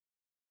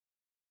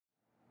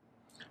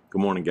Good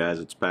morning, guys.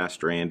 It's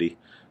Pastor Andy.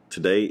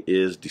 Today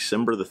is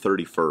December the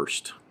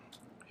 31st.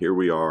 Here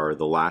we are,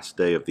 the last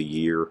day of the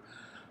year.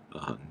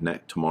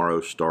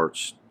 Tomorrow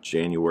starts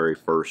January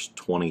 1st,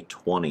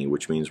 2020,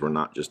 which means we're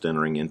not just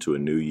entering into a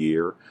new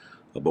year,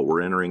 but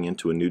we're entering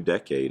into a new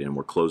decade, and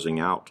we're closing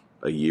out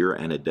a year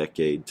and a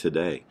decade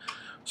today.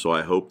 So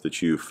I hope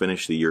that you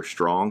finish the year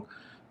strong,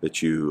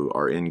 that you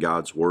are in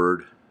God's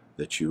Word,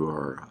 that you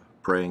are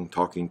praying,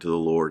 talking to the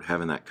Lord,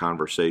 having that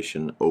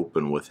conversation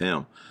open with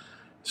Him.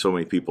 So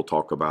many people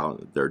talk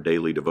about their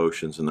daily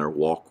devotions and their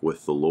walk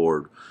with the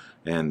Lord,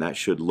 and that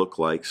should look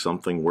like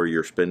something where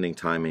you're spending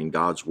time in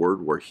God's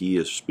Word, where He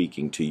is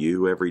speaking to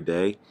you every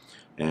day,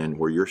 and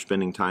where you're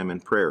spending time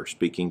in prayer,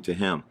 speaking to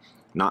Him,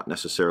 not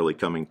necessarily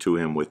coming to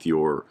Him with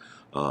your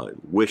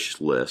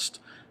wish list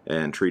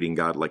and treating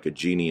God like a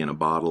genie in a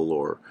bottle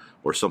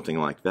or something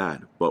like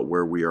that, but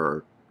where we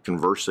are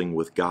conversing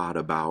with God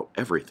about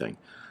everything.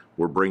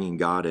 We're bringing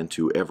God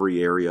into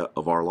every area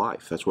of our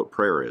life. That's what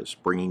prayer is,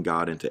 bringing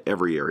God into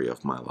every area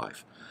of my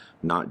life.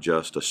 Not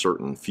just a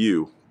certain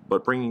few,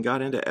 but bringing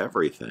God into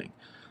everything.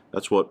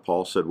 That's what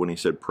Paul said when he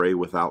said pray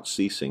without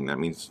ceasing. That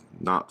means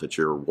not that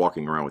you're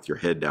walking around with your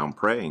head down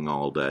praying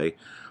all day,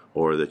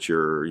 or that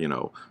you're,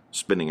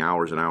 spending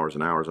hours and hours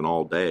and hours and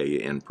all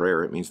day in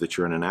prayer. It means that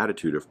you're in an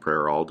attitude of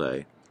prayer all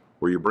day,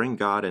 where you bring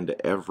God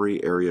into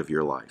every area of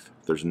your life.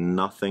 There's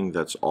nothing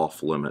that's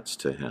off limits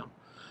to Him.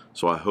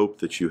 So I hope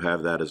that you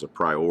have that as a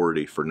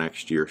priority for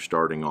next year,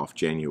 starting off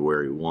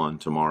January 1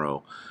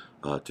 tomorrow,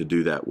 to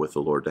do that with the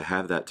Lord, to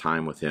have that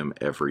time with Him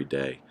every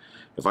day.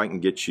 If I can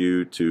get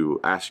you to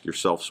ask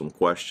yourself some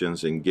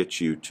questions and get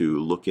you to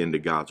look into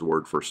God's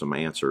Word for some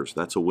answers,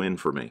 that's a win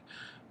for me,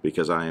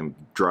 because I am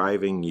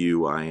driving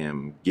you, I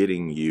am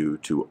getting you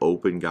to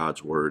open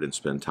God's Word and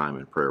spend time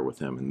in prayer with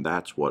Him, and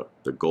that's what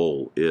the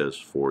goal is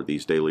for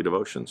these daily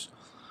devotions.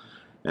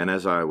 And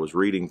as I was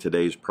reading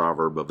today's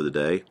proverb of the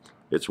day,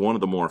 it's one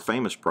of the more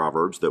famous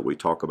proverbs that we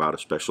talk about,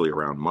 especially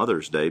around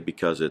Mother's Day,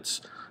 because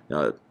it's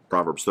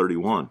Proverbs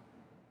 31.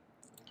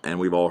 And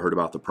we've all heard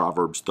about the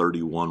Proverbs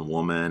 31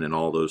 woman and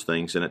all those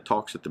things. And it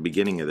talks at the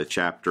beginning of the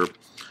chapter,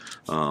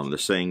 the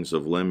sayings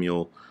of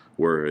Lemuel,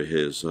 where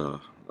he's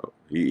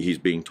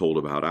being told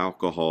about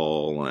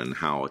alcohol and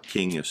how a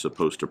king is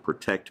supposed to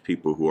protect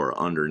people who are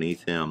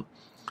underneath him.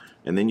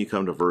 And then you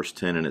come to verse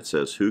 10 and it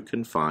says, "Who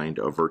can find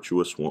a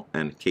virtuous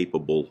and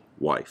capable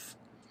wife?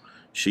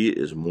 She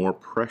is more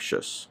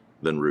precious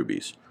than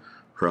rubies.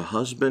 Her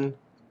husband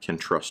can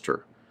trust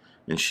her,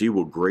 and she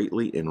will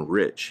greatly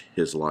enrich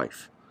his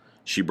life.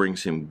 She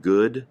brings him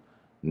good,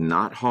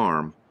 not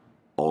harm,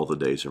 all the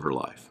days of her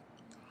life."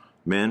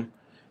 Men,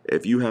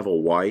 if you have a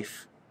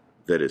wife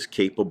that is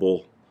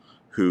capable,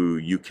 who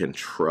you can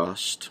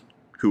trust,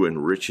 who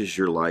enriches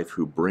your life,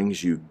 who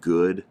brings you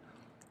good,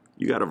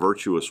 you got a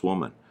virtuous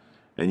woman.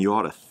 And you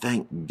ought to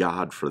thank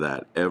God for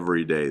that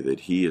every day,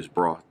 that He has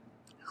brought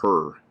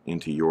her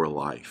into your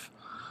life.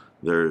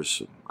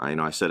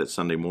 I said it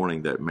Sunday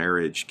morning that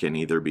marriage can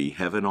either be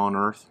heaven on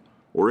earth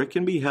or it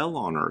can be hell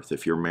on earth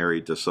if you're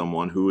married to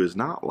someone who is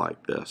not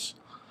like this.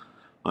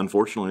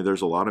 Unfortunately,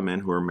 there's a lot of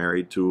men who are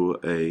married to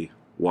a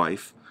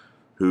wife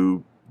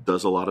who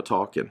does a lot of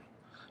talking.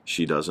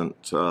 She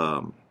doesn't,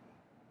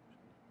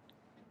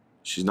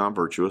 she's not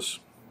virtuous.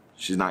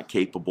 She's not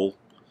capable.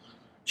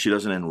 She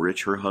doesn't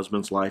enrich her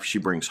husband's life. She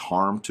brings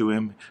harm to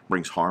him,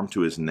 brings harm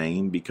to his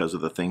name because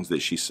of the things that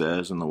she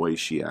says and the way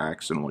she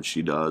acts and what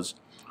she does.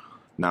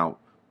 Now,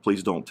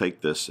 please don't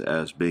take this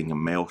as being a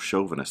male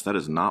chauvinist. That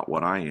is not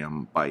what I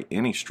am by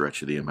any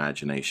stretch of the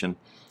imagination.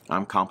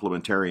 I'm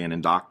complementarian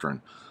in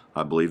doctrine.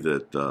 I believe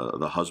that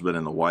the husband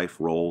and the wife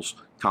roles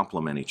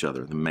complement each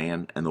other. The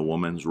man and the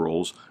woman's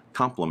roles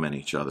complement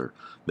each other.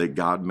 That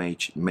God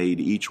made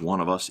each one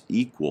of us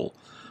equal.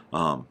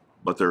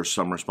 But there are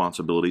some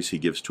responsibilities He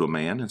gives to a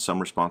man and some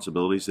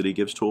responsibilities that He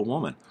gives to a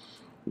woman.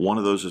 One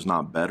of those is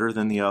not better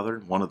than the other.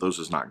 One of those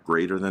is not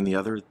greater than the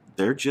other.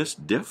 They're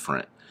just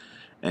different.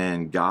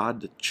 And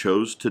God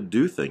chose to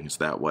do things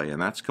that way. And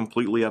that's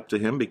completely up to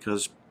Him,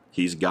 because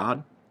He's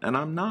God and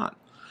I'm not.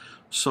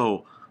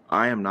 So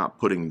I am not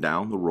putting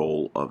down the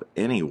role of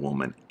any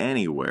woman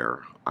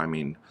anywhere. I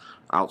mean,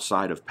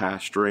 outside of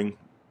pastoring,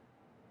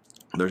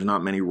 there's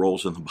not many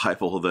roles in the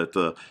Bible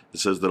that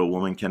says that a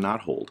woman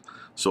cannot hold.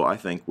 So I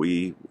think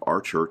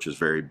our church is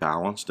very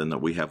balanced in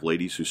that we have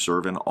ladies who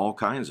serve in all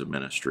kinds of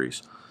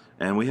ministries,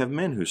 and we have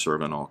men who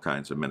serve in all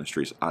kinds of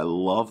ministries. I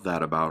love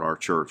that about our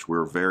church.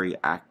 We're very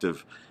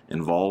active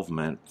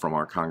involvement from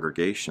our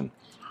congregation.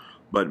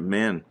 But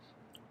men,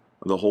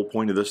 the whole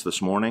point of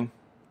this morning,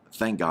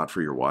 thank God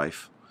for your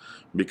wife,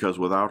 because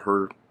without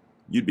her,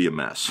 you'd be a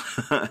mess,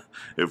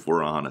 if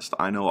we're honest.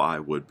 I know I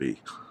would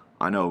be.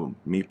 I know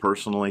me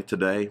personally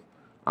today,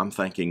 I'm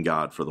thanking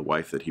God for the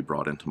wife that He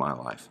brought into my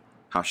life.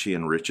 How she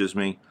enriches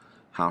me,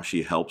 how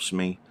she helps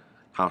me,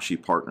 how she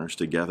partners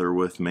together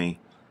with me,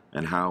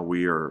 and how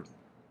we have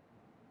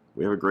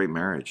a great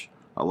marriage.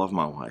 I love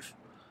my wife,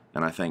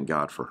 and I thank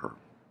God for her.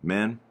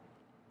 Men,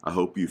 I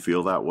hope you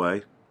feel that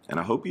way,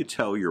 and I hope you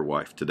tell your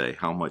wife today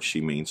how much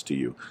she means to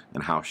you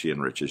and how she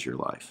enriches your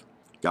life.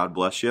 God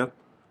bless you.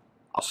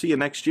 I'll see you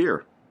next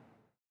year.